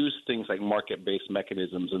when we use things like market-based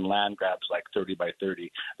mechanisms and land grabs like 30 by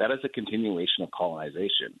 30, that is a continuation of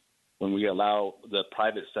colonization. When we allow the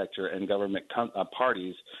private sector and government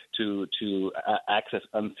parties to access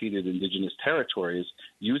unceded indigenous territories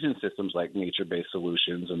using systems like nature-based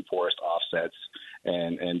solutions and forest offsets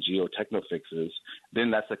and geotechno fixes, then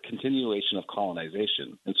that's a continuation of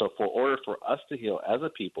colonization. And so for order for us to heal as a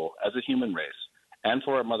people, as a human race, and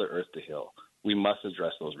for our Mother Earth to heal, we must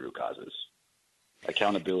address those root causes.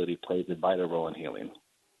 Accountability plays a vital role in healing.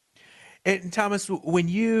 And Thomas, when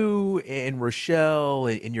you and Rochelle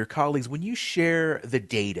and your colleagues, when you share the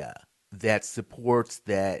data that supports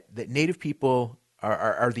that Native people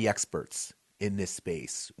are the experts in this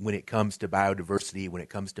space when it comes to biodiversity, when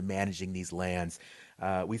it comes to managing these lands,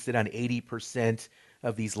 we sit on 80%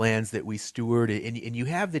 of these lands that we steward, and you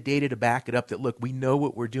have the data to back it up that, look, we know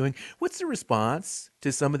what we're doing. What's the response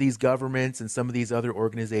to some of these governments and some of these other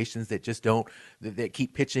organizations that just that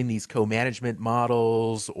keep pitching these co-management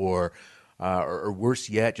models or worse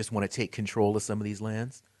yet, just want to take control of some of these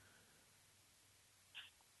lands?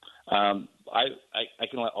 I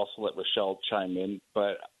can also let Rochelle chime in,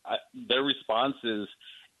 but their response is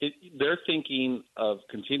they're thinking of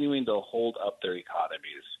continuing to hold up their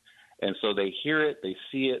economies. And so they hear it, they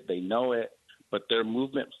see it, they know it, but their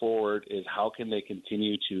movement forward is how can they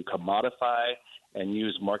continue to commodify and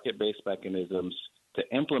use market-based mechanisms to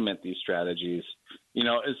implement these strategies,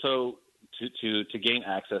 and so to gain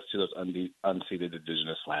access to those unceded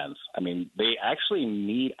indigenous lands. I mean, they actually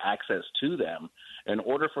need access to them in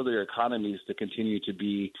order for their economies to continue to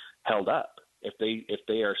be held up. If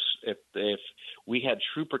we had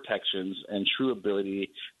true protections and true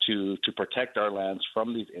ability to protect our lands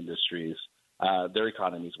from these industries, their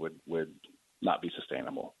economies would not be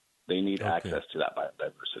sustainable. They need access to that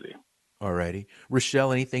biodiversity. All righty.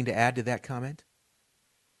 Rochelle, anything to add to that comment?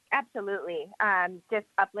 Absolutely. Just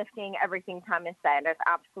uplifting everything Thomas said is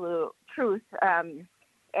absolute truth.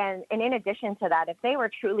 And in addition to that, if they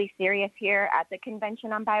were truly serious here at the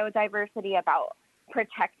Convention on Biodiversity about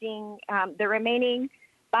protecting the remaining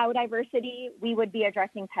biodiversity, we would be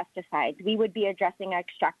addressing pesticides. We would be addressing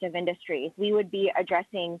extractive industries. We would be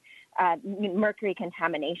addressing mercury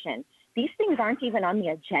contamination. These things aren't even on the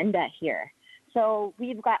agenda here. So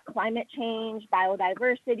we've got climate change,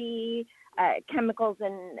 biodiversity, chemicals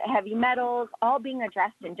and heavy metals, all being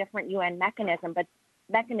addressed in different UN mechanisms,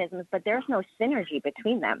 but there's no synergy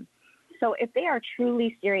between them. So if they are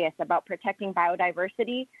truly serious about protecting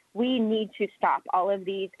biodiversity, we need to stop all of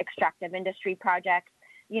these extractive industry projects.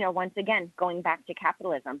 Once again, going back to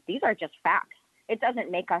capitalism, these are just facts. It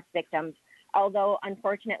doesn't make us victims, although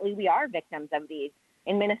unfortunately we are victims of these.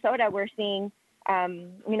 In Minnesota, we're seeing,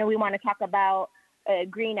 we want to talk about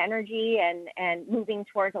green energy and moving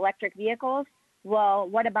towards electric vehicles. Well,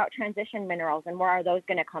 what about transition minerals and where are those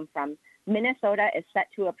going to come from? Minnesota is set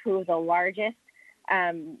to approve the largest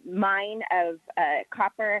mine of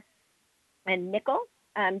copper and nickel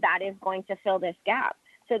that is going to fill this gap.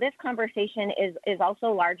 So this conversation is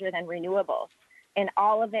also larger than renewables, and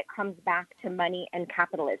all of it comes back to money and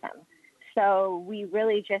capitalism. So we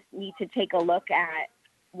really just need to take a look at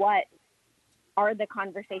what are the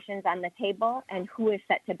conversations on the table and who is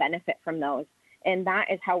set to benefit from those. And that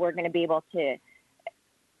is how we're going to be able to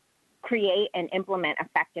create and implement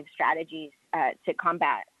effective strategies to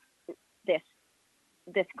combat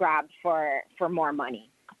this grab for more money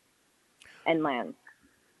and land.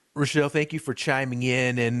 Rochelle, thank you for chiming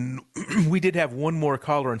in. And we did have one more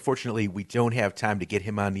caller. Unfortunately, we don't have time to get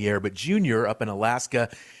him on the air. But Junior up in Alaska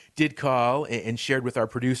did call and shared with our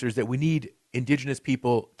producers that we need Indigenous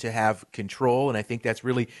people to have control. And I think that's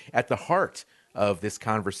really at the heart of this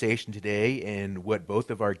conversation today and what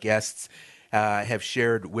both of our guests have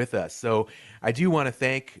shared with us. So I do want to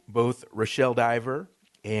thank both Rochelle Diver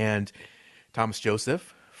and Thomas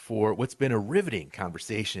Joseph for what's been a riveting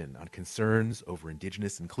conversation on concerns over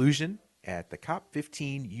Indigenous inclusion at the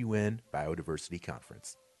COP15 UN Biodiversity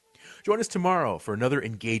Conference. Join us tomorrow for another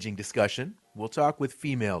engaging discussion. We'll talk with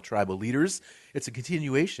female tribal leaders. It's a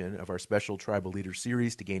continuation of our special Tribal Leader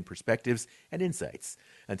series to gain perspectives and insights.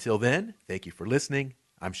 Until then, thank you for listening.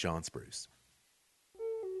 I'm Sean Spruce.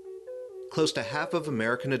 Close to half of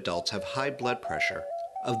American adults have high blood pressure.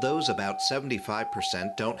 Of those, about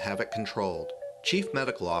 75% don't have it controlled. Chief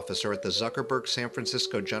Medical Officer at the Zuckerberg San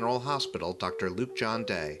Francisco General Hospital, Dr. Luke John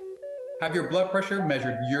Day. Have your blood pressure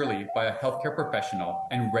measured yearly by a healthcare professional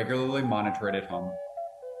and regularly monitor it at home.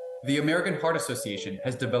 The American Heart Association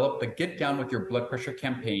has developed the Get Down With Your Blood Pressure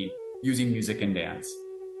campaign using music and dance.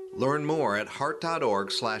 Learn more at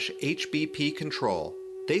heart.org/HBP Control.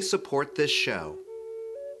 They support this show.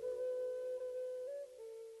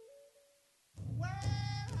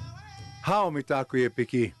 How mitaku e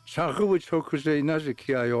piki, shakuwich hokuse nazi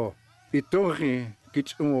kiayo, itohi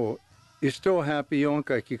kichumo, isto happy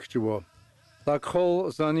yonka kikchuo. La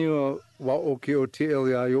kol zanio wa oki o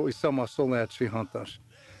tieliayo isama solatri hantas.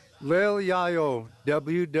 Lel yayo,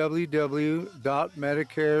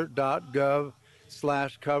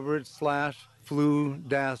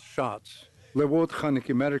 www.medicare.gov/coverage/flu-shots. Lewot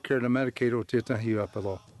khaniki Medicare na Medicaid o titahi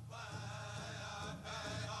apelo.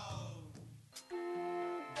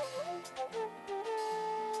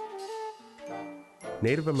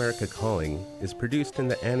 Native America Calling is produced in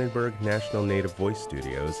the Annenberg National Native Voice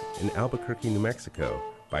Studios in Albuquerque, New Mexico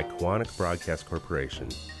by Koahnic Broadcast Corporation,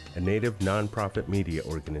 a Native nonprofit media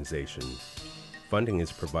organization. Funding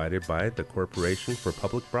is provided by the Corporation for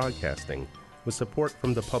Public Broadcasting with support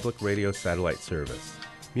from the Public Radio Satellite Service.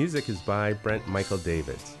 Music is by Brent Michael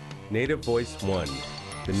Davids. Native Voice One,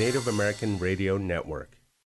 the Native American Radio Network.